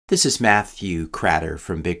This is Matthew Kratter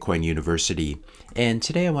from Bitcoin University, and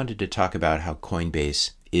today I wanted to talk about how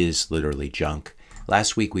Coinbase is literally junk.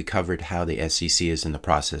 Last week we covered how the SEC is in the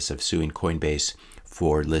process of suing Coinbase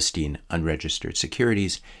for listing unregistered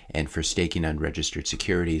securities and for staking unregistered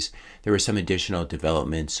securities. There were some additional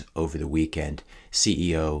developments over the weekend.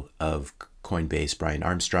 CEO of Coinbase, Brian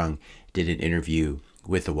Armstrong, did an interview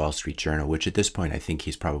with the Wall Street Journal, which at this point I think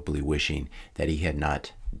he's probably wishing that he had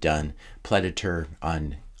not done. Predator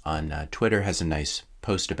on Twitter has a nice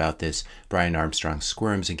post about this. Brian Armstrong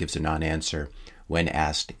squirms and gives a non-answer when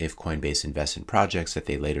asked if Coinbase invests in projects that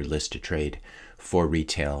they later list to trade for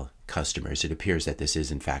retail customers. It appears that this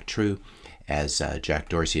is in fact true, as Jack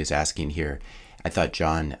Dorsey is asking here. I thought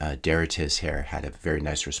John Derritis here had a very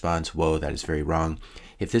nice response. Whoa, that is very wrong.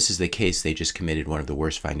 If this is the case, they just committed one of the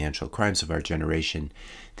worst financial crimes of our generation.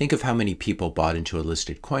 Think of how many people bought into a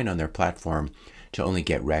listed coin on their platform to only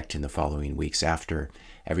get wrecked in the following weeks after.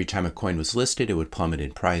 Every time a coin was listed, it would plummet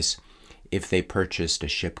in price. If they purchased a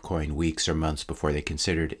ship coin weeks or months before they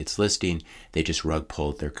considered its listing, they just rug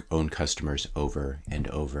pulled their own customers over and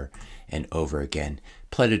over and over again.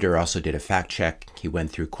 Predator also did a fact check. He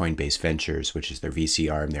went through Coinbase Ventures, which is their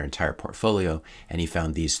VC arm, their entire portfolio, and he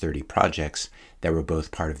found these 30 projects that were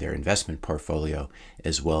both part of their investment portfolio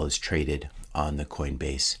as well as traded on the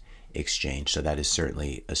Coinbase exchange. So that is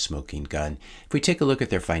certainly a smoking gun. If we take a look at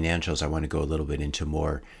their financials, I want to go a little bit into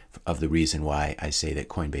more of the reason why I say that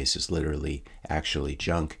Coinbase is literally actually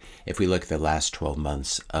junk. If we look at the last 12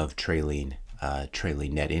 months of trailing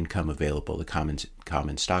net income available to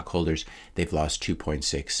common stockholders, they've lost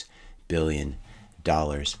 $2.6 billion.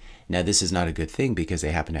 Now this is not a good thing because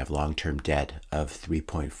they happen to have long-term debt of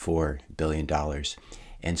 $3.4 billion.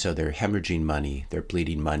 And so they're hemorrhaging money, they're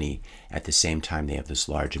bleeding money. At the same time, they have this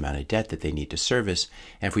large amount of debt that they need to service.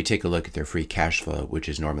 And if we take a look at their free cash flow, which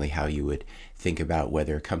is normally how you would think about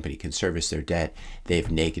whether a company can service their debt, they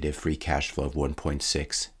have negative free cash flow of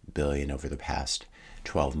 $1.6 billion over the past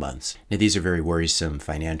 12 months. Now, these are very worrisome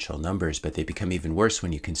financial numbers, but they become even worse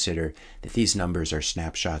when you consider that these numbers are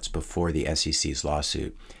snapshots before the SEC's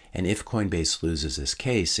lawsuit. And if Coinbase loses this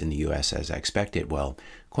case in the US as I expect it will,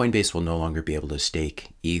 Coinbase will no longer be able to stake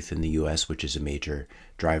ETH in the US, which is a major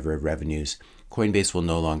driver of revenues. Coinbase will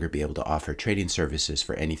no longer be able to offer trading services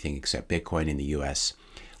for anything except Bitcoin in the US.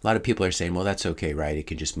 A lot of people are saying, well, that's okay, right? It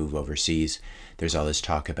can just move overseas. There's all this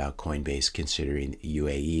talk about Coinbase considering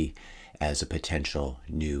UAE as a potential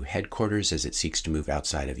new headquarters as it seeks to move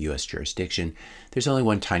outside of US jurisdiction. There's only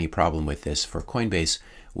one tiny problem with this for Coinbase,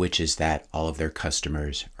 which is that all of their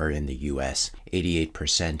customers are in the US.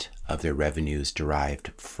 88% of their revenues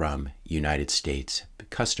derived from United States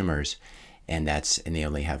customers, and they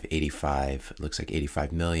only have 85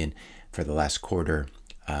 million for the last quarter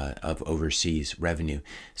of overseas revenue.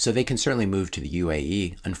 So they can certainly move to the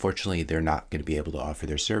UAE. Unfortunately, they're not going to be able to offer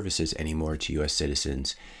their services anymore to US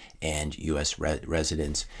citizens and US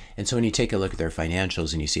residents. And so when you take a look at their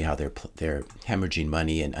financials and you see how they're hemorrhaging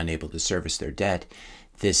money and unable to service their debt,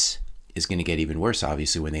 this is going to get even worse,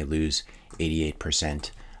 obviously, when they lose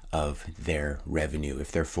 88% of their revenue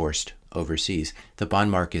if they're forced overseas. The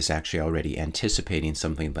bond market is actually already anticipating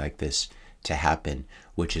something like this to happen,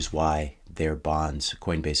 which is why their bonds,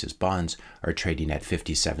 Coinbase's bonds, are trading at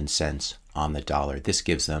 57 cents on the dollar. This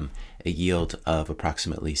gives them a yield of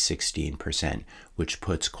approximately 16%, which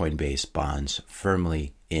puts Coinbase bonds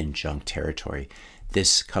firmly in junk territory.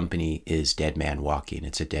 This company is dead man walking.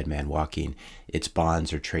 It's a dead man walking. Its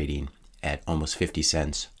bonds are trading at almost 50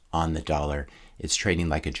 cents on the dollar. It's trading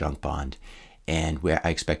like a junk bond. And I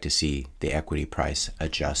expect to see the equity price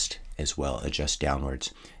adjust as well, adjust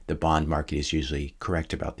downwards. The bond market is usually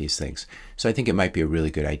correct about these things. So I think it might be a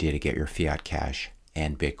really good idea to get your fiat cash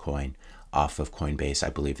and Bitcoin off of Coinbase. I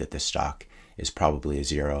believe that the stock is probably a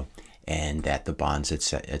zero and that the bonds,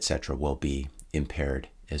 etc., will be impaired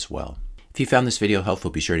as well. If you found this video helpful,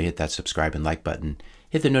 be sure to hit that subscribe and like button.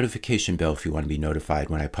 Hit the notification bell if you want to be notified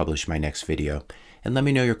when I publish my next video. And let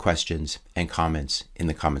me know your questions and comments in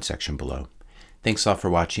the comment section below. Thanks a lot for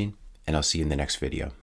watching, and I'll see you in the next video.